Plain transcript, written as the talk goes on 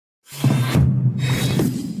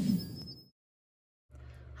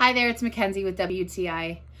Hi there, it's Mackenzie with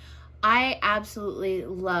WTI. I absolutely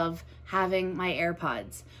love having my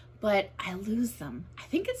AirPods, but I lose them. I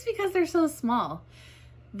think it's because they're so small.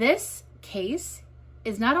 This case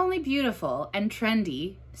is not only beautiful and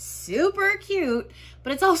trendy, super cute,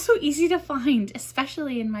 but it's also easy to find,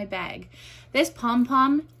 especially in my bag. This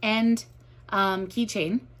pom-pom and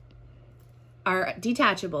keychain are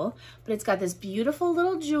detachable, but it's got this beautiful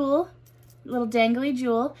little jewel, little dangly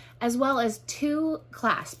jewel, as well as two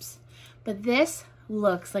clasps. But this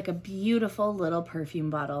looks like a beautiful little perfume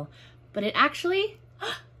bottle, but it actually,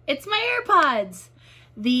 it's my AirPods.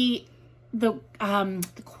 The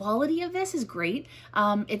quality of this is great.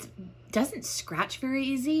 It doesn't scratch very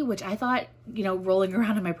easy, which I thought, you know, rolling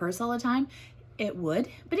around in my purse all the time, it would,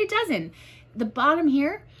 but it doesn't. The bottom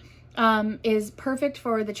here is perfect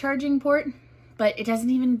for the charging port, but it doesn't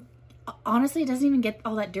even, honestly, it doesn't even get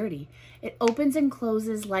all that dirty. It opens and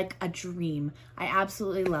closes like a dream. I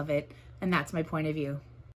absolutely love it, and that's my point of view.